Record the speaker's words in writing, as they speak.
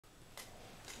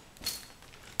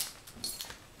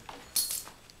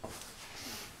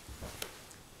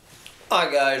Hi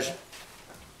guys,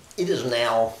 it is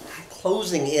now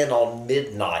closing in on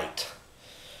midnight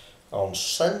on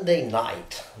Sunday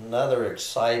night. Another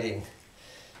exciting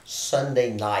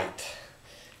Sunday night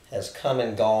has come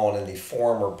and gone in the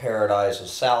former paradise of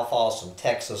South Austin,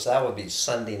 Texas. That would be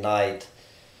Sunday night,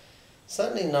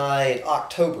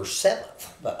 October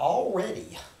 7th, but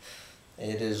already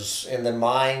it is in the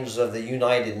minds of the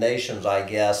United Nations, I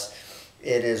guess.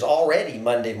 It is already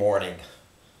Monday morning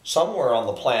somewhere on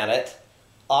the planet,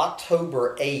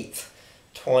 October 8th,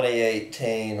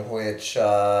 2018, which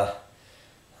will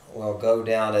go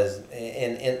down as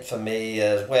in infamy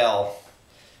as well.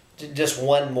 Just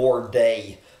one more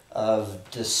day of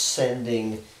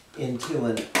descending into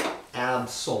an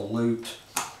absolute,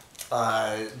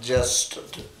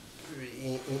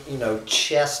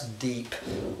 chest deep,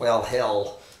 well,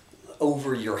 hell,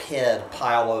 over your head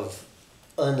pile of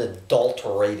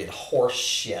unadulterated horse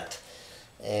shit.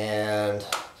 And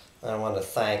I want to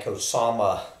thank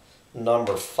Osama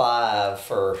number 5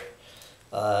 for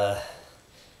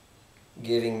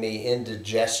giving me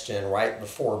indigestion right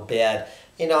before bed.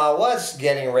 You know, I was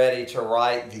getting ready to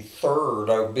write the 3rd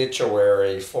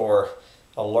obituary for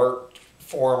alert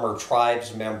former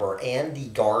tribes member Andy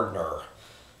Gardner,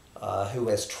 who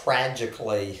has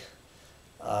tragically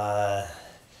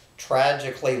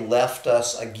left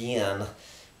us again.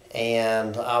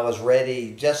 And I was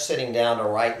ready, just sitting down to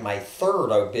write my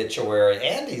 3rd obituary.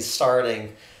 Andy's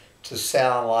starting to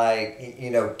sound like, you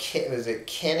know, is it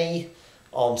Kenny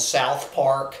on South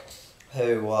Park,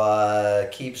 who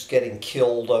keeps getting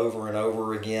killed over and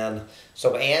over again.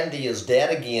 So Andy is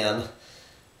dead again,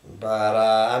 but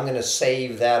I'm going to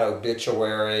save that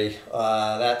obituary,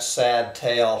 that sad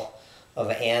tale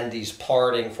of Andy's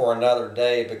parting, for another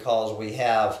day, because we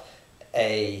have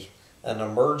an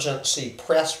emergency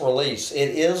press release. It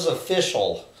is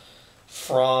official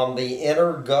from the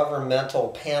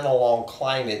Intergovernmental Panel on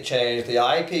Climate Change. The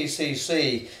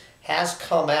IPCC has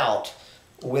come out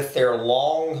with their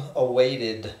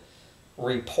long-awaited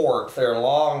report, their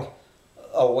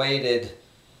long-awaited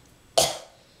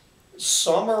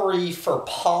summary for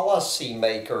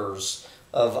policymakers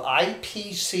of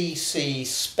IPCC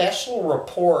special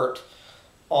report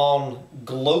on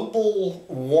global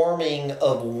warming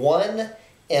of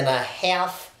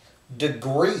 1.5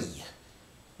 degrees.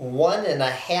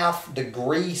 1.5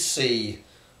 degrees C,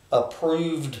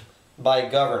 approved by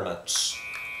governments.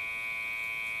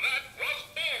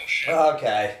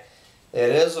 Okay, it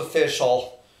is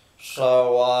official.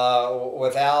 So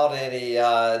without any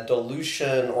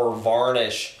dilution or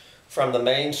varnish from the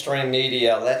mainstream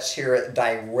media, let's hear it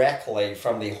directly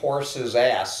from the horse's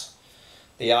ass,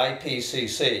 the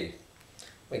IPCC.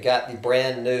 We got the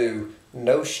brand new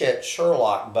no shit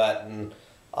Sherlock button,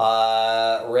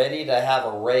 ready to have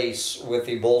a race with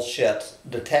the bullshit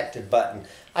detected button.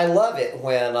 I love it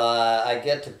when I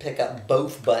get to pick up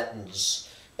both buttons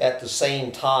at the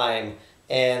same time.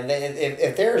 And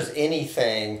if there's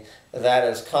anything that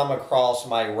has come across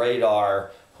my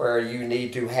radar where you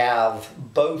need to have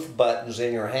both buttons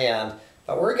in your hand,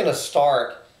 we're going to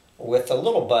start with the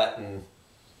little button.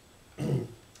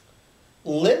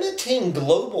 Limiting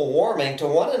global warming to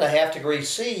 1.5 degrees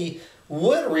C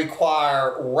would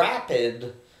require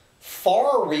rapid,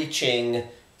 far-reaching,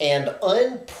 and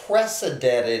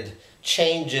unprecedented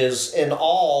changes in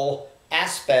all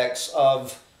aspects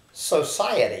of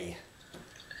society.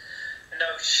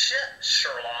 No shit,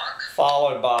 Sherlock.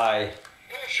 Followed by,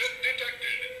 bullshit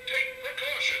detected. Take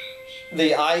precautions.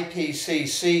 The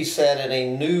IPCC said in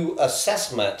a new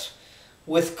assessment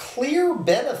with clear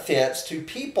benefits to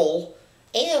people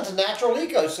and natural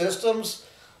ecosystems,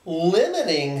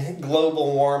 limiting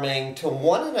global warming to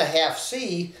 1.5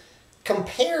 C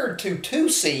compared to 2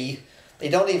 C. They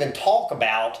don't even talk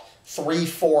about 3,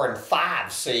 4, and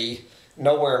 5 C,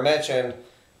 nowhere mentioned,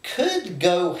 could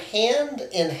go hand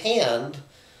in hand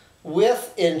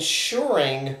with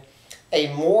ensuring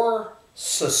a more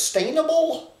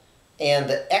sustainable and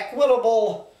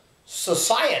equitable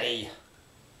society.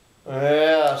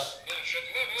 Yes.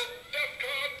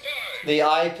 The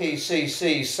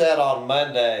IPCC said on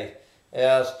Monday,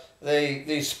 yes,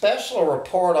 the special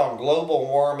report on global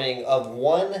warming of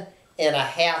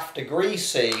 1.5 degrees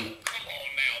C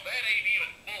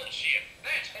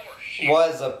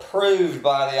was approved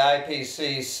by the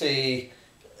IPCC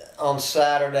on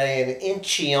Saturday in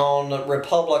Incheon,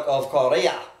 Republic of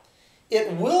Korea.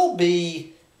 It will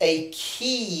be a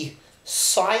key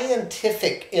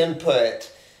scientific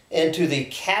input into the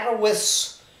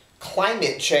Katowice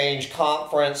Climate Change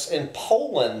Conference in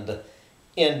Poland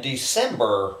in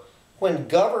December, when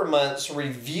governments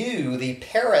review the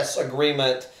Paris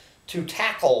Agreement to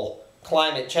tackle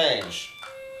climate change.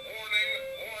 Warning,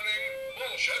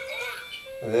 bullshit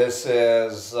alert. This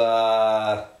is,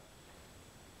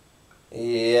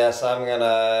 yes, I'm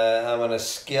gonna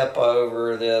skip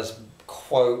over this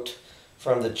quote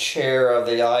from the chair of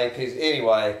the IPCC.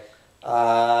 Anyway,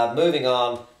 moving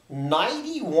on.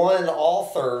 91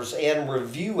 authors and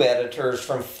review editors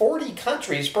from 40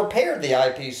 countries prepared the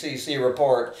IPCC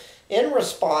report in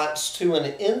response to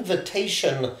an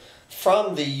invitation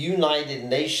from the United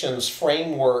Nations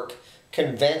Framework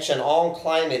Convention on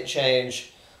Climate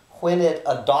Change when it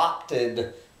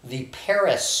adopted the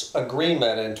Paris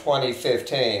Agreement in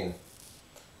 2015.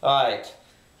 All right,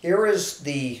 here is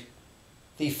the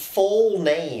full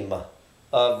name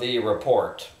of the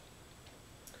report.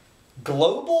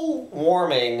 Global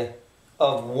warming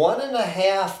of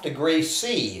 1.5 degrees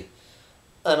C,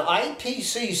 an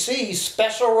IPCC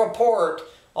special report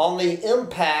on the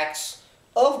impacts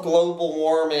of global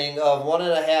warming of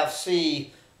 1.5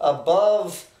 C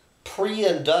above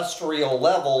pre-industrial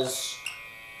levels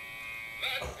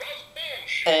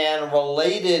and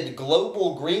related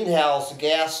global greenhouse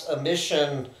gas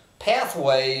emission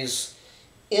pathways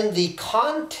in the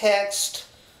context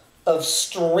of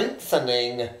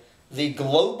strengthening the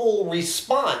global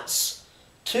response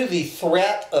to the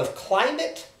threat of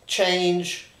climate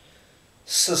change,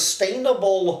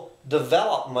 sustainable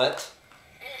development,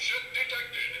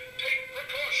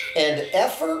 and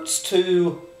efforts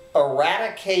to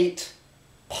eradicate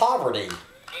poverty.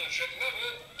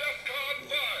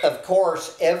 Of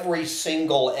course, every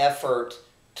single effort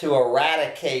to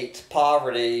eradicate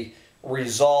poverty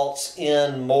results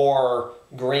in more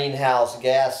greenhouse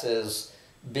gases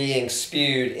being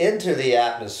spewed into the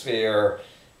atmosphere,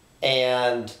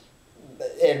 and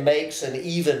it makes an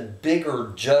even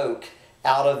bigger joke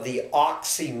out of the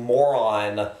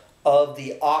oxymoron of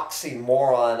the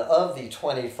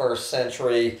 21st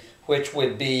century, which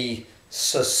would be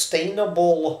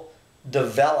sustainable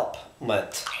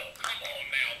development.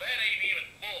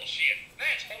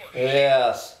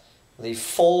 Yes, the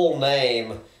full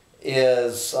name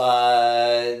is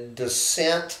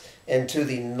Descent into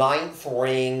the Ninth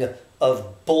Ring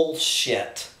of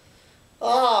Bullshit.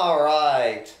 All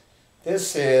right,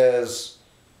 this is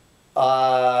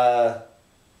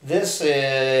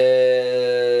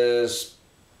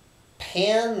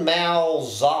Pan Mao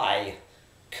Zai,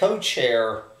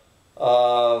 co-chair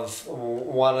of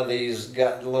one of these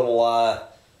little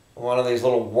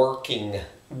working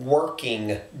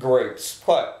groups.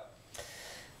 Quote,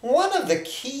 one of the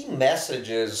key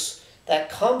messages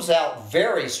that comes out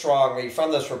very strongly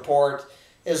from this report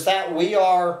is that we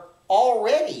are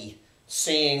already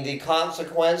seeing the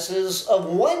consequences of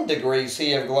 1 degree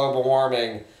C of global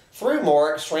warming through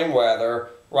more extreme weather,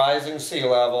 rising sea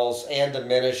levels, and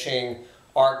diminishing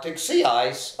Arctic sea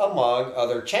ice, among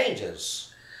other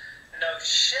changes. No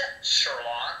shit,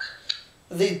 Sherlock.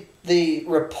 The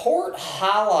report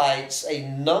highlights a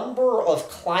number of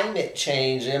climate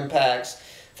change impacts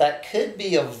that could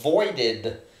be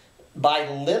avoided by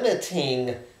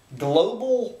limiting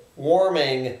global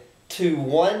warming to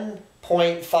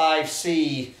 1.5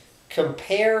 C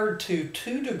compared to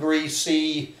 2 degrees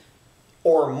C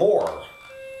or more.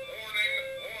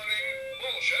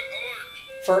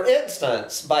 For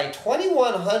instance, by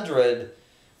 2100,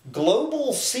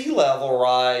 global sea level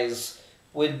rise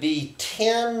would be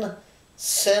 10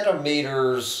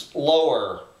 centimeters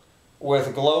lower,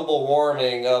 with global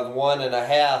warming of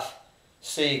 1.5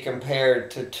 C compared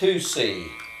to 2 C.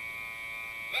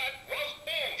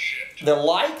 The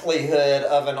likelihood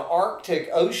of an Arctic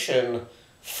Ocean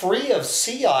free of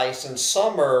sea ice in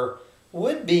summer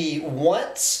would be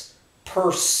once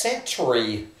per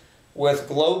century, with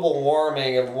global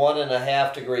warming of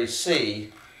 1.5 degrees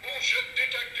C,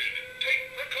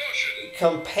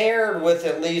 compared with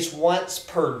at least once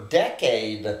per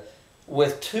decade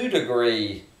with 2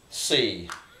 degrees C.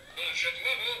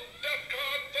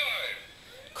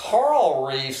 Coral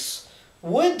reefs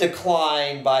would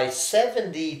decline by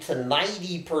 70 to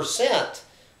 90%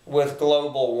 with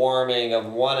global warming of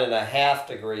 1.5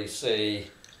 degrees C.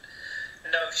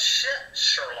 No shit,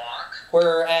 Sherlock.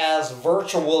 Whereas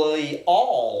virtually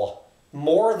all,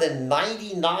 more than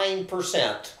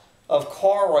 99% of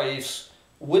coral reefs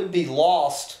would be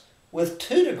lost with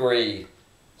 2 degrees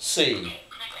C. Oh, come on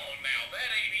now, that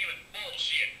ain't even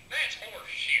bullshit. That's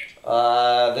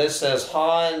horseshit. This is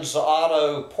Hans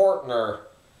Otto Portner,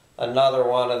 another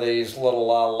one of these little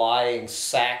lying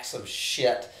sacks of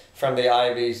shit from the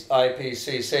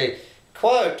IPCC.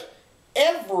 Quote,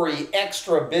 every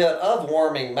extra bit of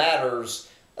warming matters,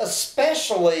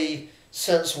 especially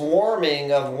since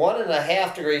warming of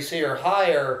 1.5 degrees C or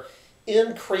higher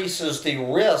increases the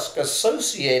risk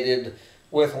associated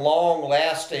with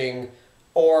long-lasting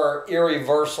or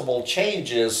irreversible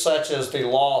changes, such as the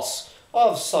loss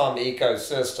of some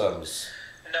ecosystems.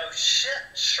 No shit,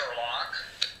 Sherlock.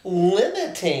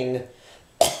 Limiting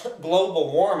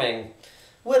global warming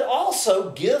would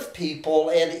also give people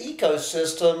and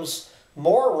ecosystems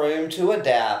more room to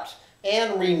adapt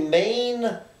and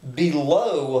remain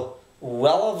below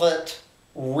relevant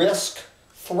risk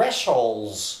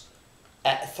thresholds,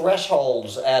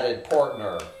 added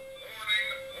Portner.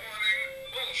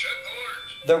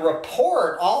 The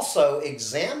report also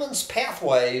examines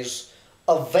pathways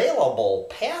available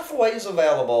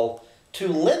to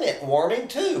limit warming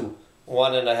to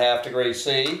 1.5 degrees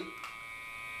C. That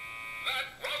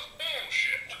was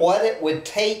bullshit. What it would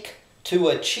take to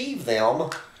achieve them,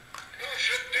 No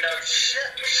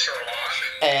shit,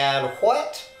 Sherlock. and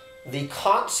what the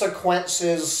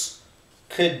consequences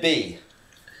could be.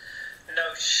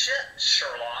 No shit,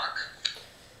 Sherlock.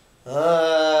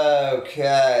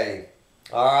 Okay.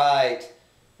 All right.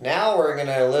 Now we're going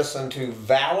to listen to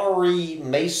Valerie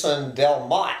Mason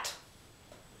Delmotte.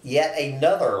 Yet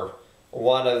another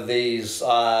one of these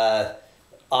ayahuasca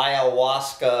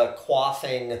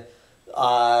quaffing,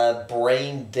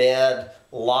 brain dead,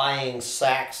 lying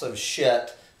sacks of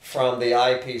shit from the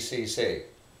IPCC.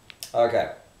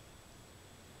 Okay.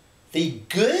 The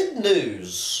good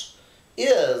news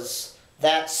is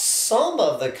that some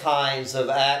of the kinds of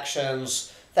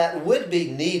actions that would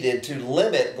be needed to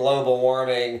limit global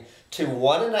warming to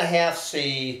 1.5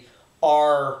 C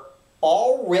are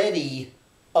already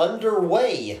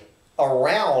underway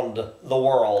around the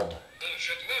world.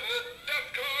 Bullshit level,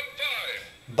 DEFCON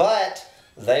 5. But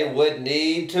they would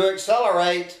need to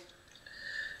accelerate.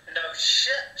 No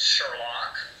shit,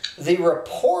 Sherlock. The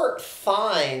report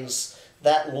finds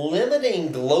that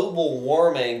limiting global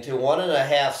warming to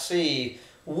 1.5 C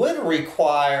would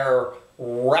require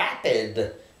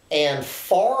rapid and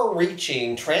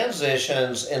far-reaching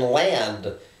transitions in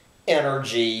land,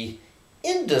 energy,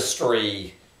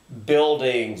 industry,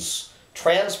 buildings,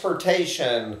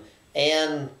 transportation,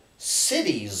 and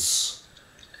cities.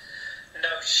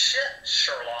 No shit,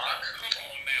 Sherlock. Come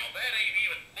on now, that ain't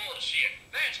even bullshit.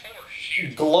 That's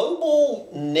horseshit. Global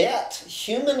net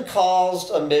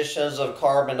human-caused emissions of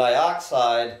carbon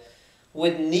dioxide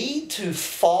would need to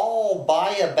fall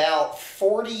by about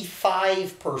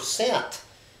 45%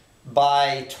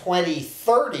 by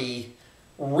 2030,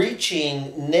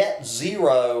 reaching net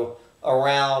zero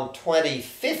around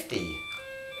 2050. Warning,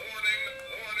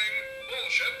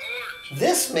 bullshit alert.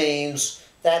 This means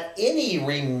that any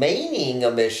remaining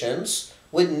emissions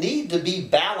would need to be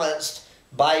balanced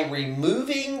by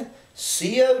removing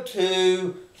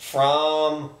CO2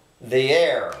 from the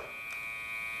air.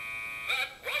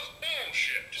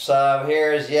 So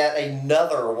here's yet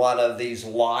another one of these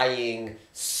lying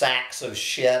sacks of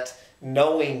shit,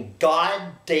 knowing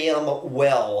goddamn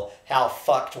well how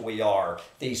fucked we are.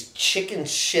 These chicken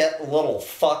shit little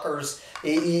fuckers.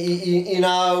 You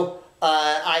know,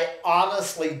 I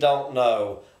honestly don't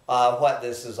know what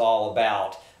this is all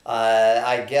about.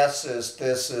 I guess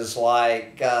this is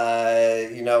like,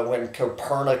 you know, when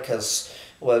Copernicus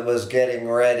was getting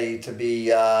ready to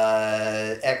be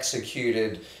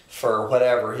executed for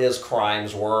whatever his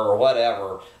crimes were or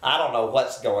whatever. I don't know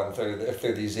what's going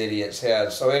through these idiots'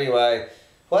 heads. So anyway,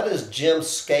 what does Jim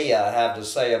Scaya have to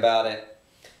say about it?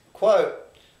 Quote,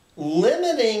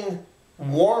 limiting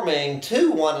warming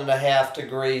to 1.5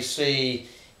 degrees C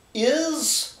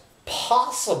is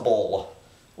possible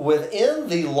within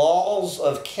the laws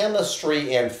of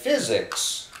chemistry and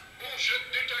physics. Bullshit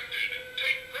detected.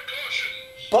 Take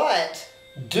precautions. But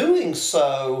doing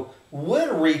so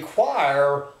would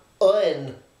require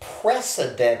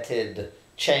unprecedented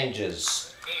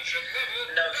changes. Bullshit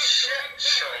level. No shit,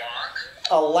 Sherlock.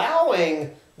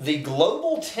 Allowing the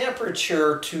global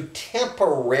temperature to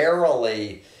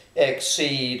temporarily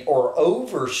exceed or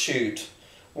overshoot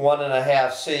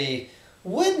 1.5 C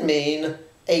would mean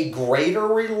a greater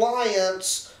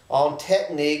reliance on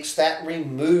techniques that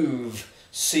remove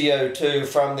CO2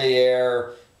 from the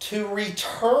air to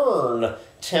return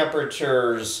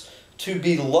temperatures to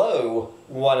below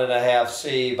 1.5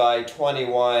 C by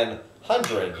 2100. Come on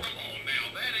now,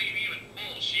 that ain't even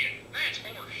bullshit. That's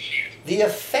horseshit. The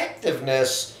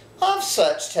effectiveness of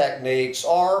such techniques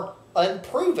are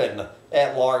unproven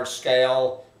at large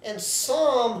scale, and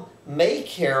some may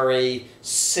carry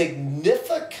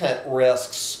significant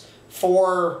risks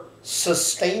for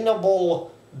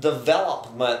sustainable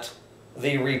development,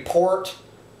 the report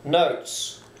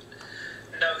notes.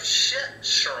 No shit,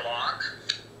 Sherlock.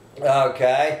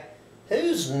 Okay,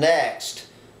 who's next?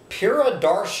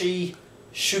 Piradarshi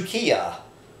Shukia,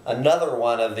 another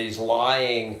one of these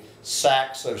lying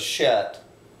sacks of shit.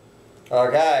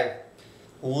 Okay.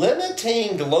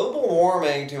 Limiting global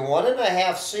warming to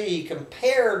 1.5 C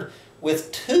compared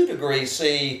with 2 degrees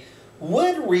C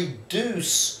would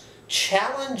reduce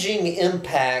challenging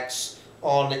impacts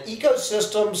on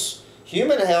ecosystems,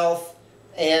 human health,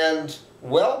 and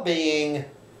well-being,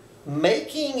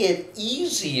 making it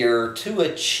easier to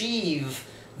achieve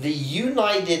the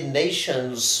United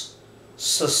Nations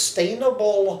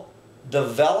Sustainable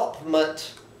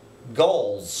Development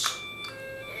Goals.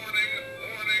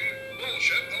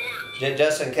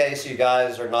 Just in case you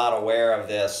guys are not aware of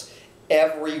this,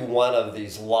 every one of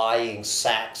these lying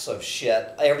sacks of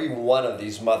shit, every one of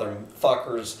these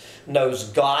motherfuckers knows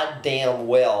goddamn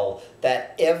well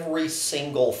that every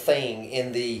single thing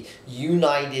in the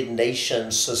United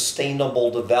Nations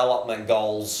Sustainable Development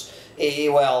Goals,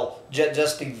 well,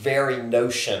 just the very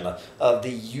notion of the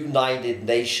United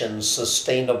Nations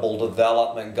Sustainable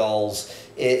Development Goals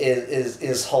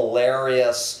is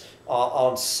hilarious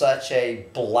on such a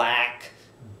black,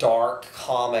 dark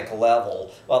comic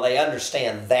level. Well, they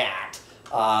understand that,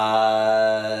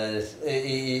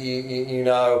 you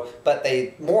know, but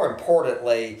they, more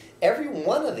importantly, every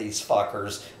one of these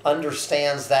fuckers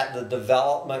understands that the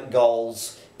development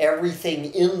goals,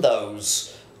 everything in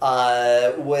those,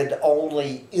 would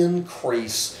only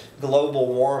increase global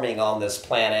warming on this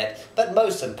planet. But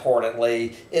most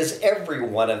importantly is every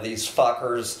one of these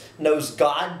fuckers knows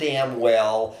goddamn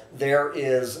well there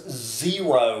is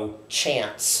zero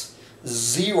chance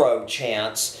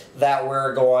that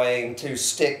we're going to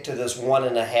stick to this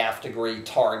 1.5 degree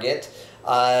target,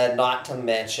 not to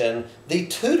mention the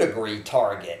 2 degree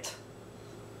target.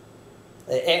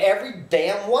 Every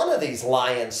damn one of these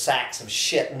lying sacks of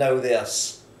shit know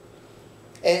this.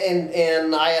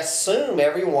 And I assume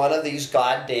every one of these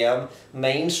goddamn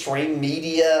mainstream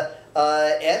media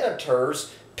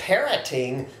editors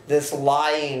parroting this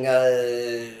lying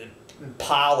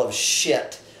pile of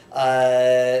shit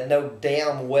know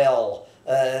damn well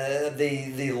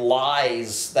the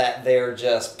lies that they're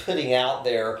just putting out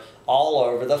there all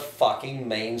over the fucking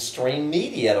mainstream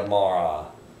media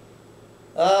tomorrow.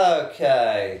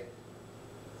 Okay.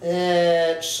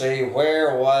 Let's see,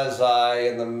 where was I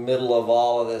in the middle of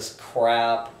all of this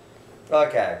crap?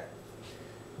 Okay.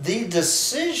 The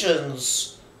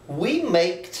decisions we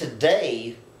make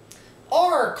today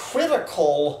are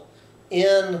critical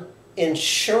in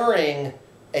ensuring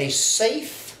a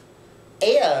safe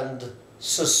and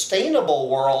sustainable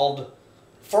world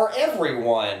for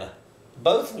everyone,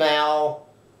 both now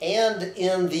and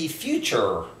in the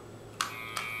future.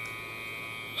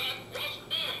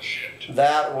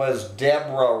 That was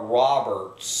Deborah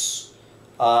Roberts.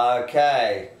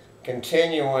 Okay,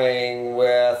 continuing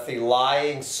with the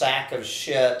lying sack of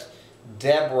shit,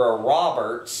 Deborah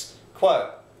Roberts,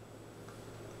 quote,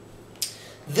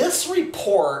 "This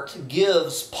report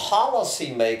gives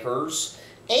policymakers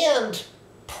and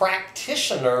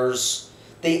practitioners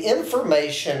the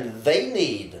information they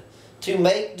need to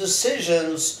make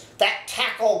decisions that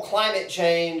tackle climate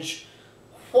change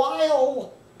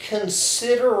while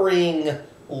considering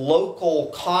local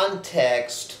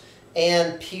context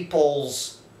and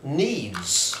people's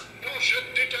needs."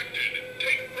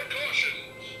 Take precautions.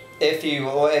 If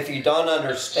you don't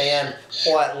understand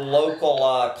what local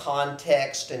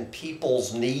context and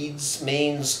people's needs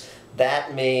means,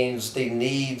 that means the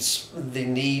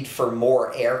need for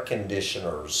more air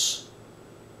conditioners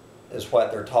is what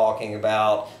they're talking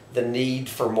about. The need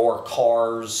for more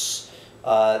cars.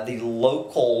 The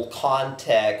local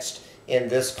context in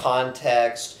this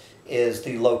context is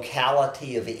the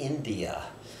locality of India,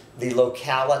 the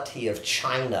locality of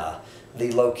China,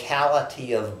 the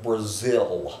locality of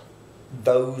Brazil.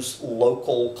 Those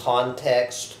local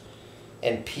context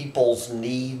and people's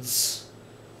needs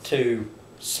to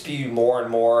spew more and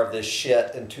more of this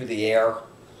shit into the air.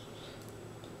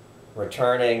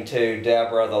 Returning to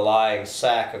Deborah the lying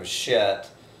sack of shit.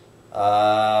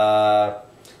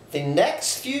 The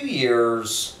next few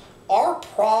years are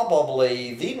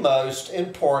probably the most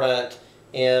important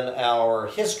in our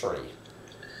history.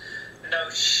 No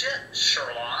shit,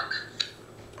 Sherlock.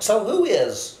 So who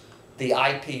is the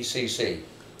IPCC?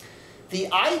 The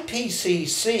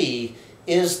IPCC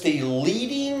is the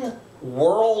leading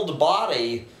world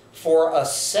body for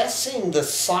assessing the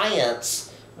science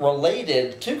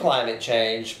related to climate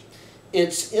change,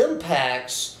 its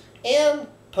impacts, and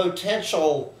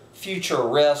potential future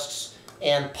risks,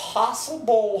 and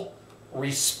possible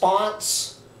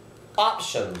response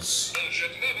options.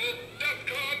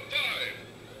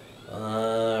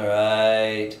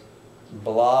 Alright.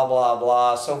 blah, blah,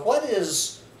 blah. So what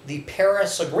is the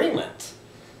Paris Agreement?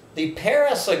 The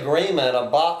Paris Agreement,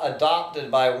 adopted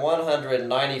by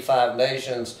 195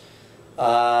 nations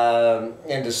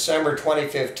in December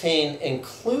 2015,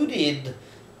 included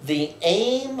the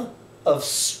aim of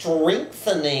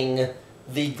strengthening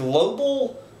the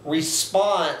global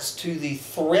response to the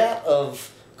threat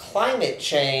of climate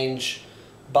change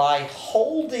by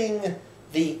holding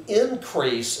the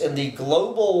increase in the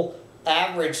global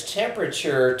average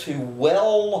temperature to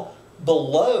well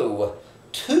below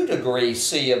 2 degrees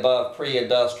C above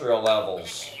pre-industrial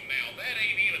levels. Now, that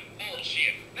ain't even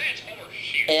bullshit. That's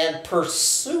horseshit. And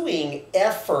pursuing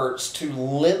efforts to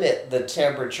limit the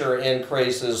temperature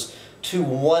increases to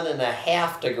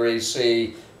 1.5 degrees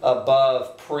C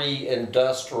above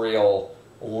pre-industrial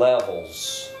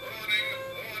levels. Warning,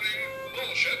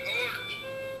 bullshit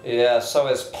alert. Yeah, so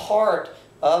as part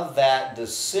of that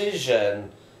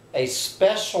decision, a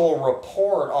special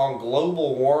report on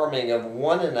global warming of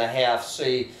 1.5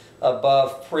 C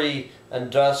above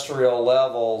pre-industrial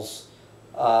levels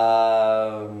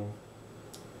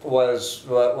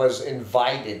was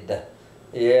invited.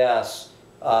 Yes.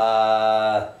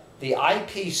 The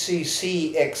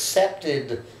IPCC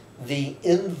accepted the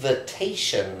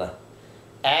invitation,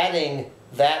 adding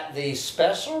that the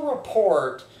special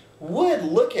report would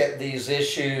look at these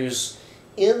issues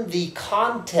in the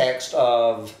context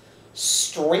of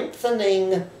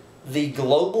strengthening the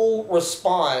global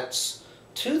response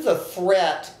to the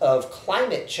threat of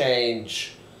climate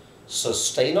change,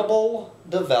 sustainable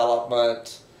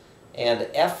development, and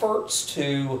efforts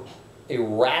to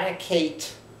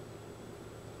eradicate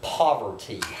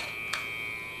poverty. That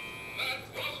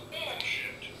was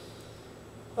bullshit.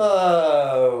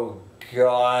 Oh,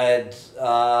 God.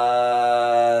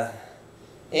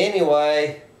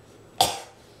 Anyway,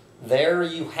 there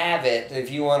you have it.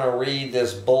 If you want to read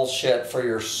this bullshit for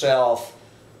yourself,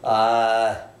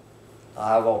 I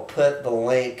will put the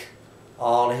link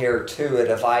on here to it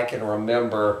if I can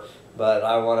remember. But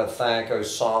I want to thank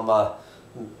Osama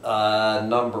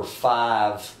number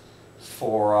 5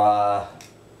 for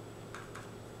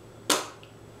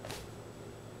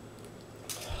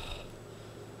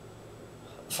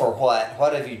what?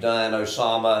 What have you done,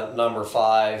 Osama number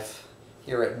 5?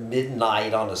 Here at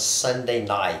midnight on a Sunday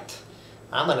night.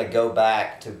 I'm going to go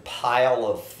back to Pile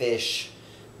of Fish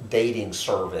dating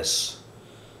service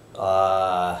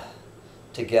to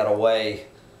get away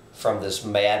from this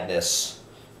madness.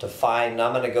 I'm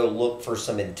going to go look for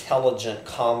some intelligent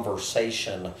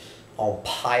conversation on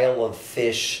Pile of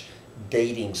Fish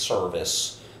dating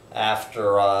service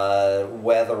after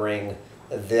weathering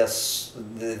this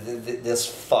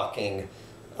fucking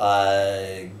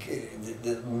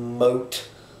the moat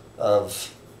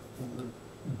of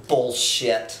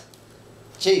bullshit.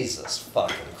 Jesus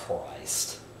fucking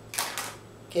Christ.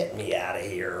 Get me out of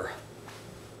here.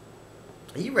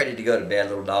 Are you ready to go to bed,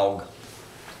 little dog?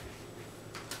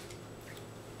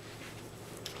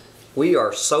 We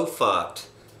are so fucked,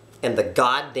 and the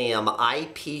goddamn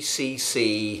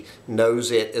IPCC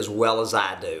knows it as well as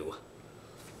I do.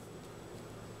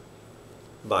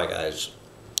 Bye, guys.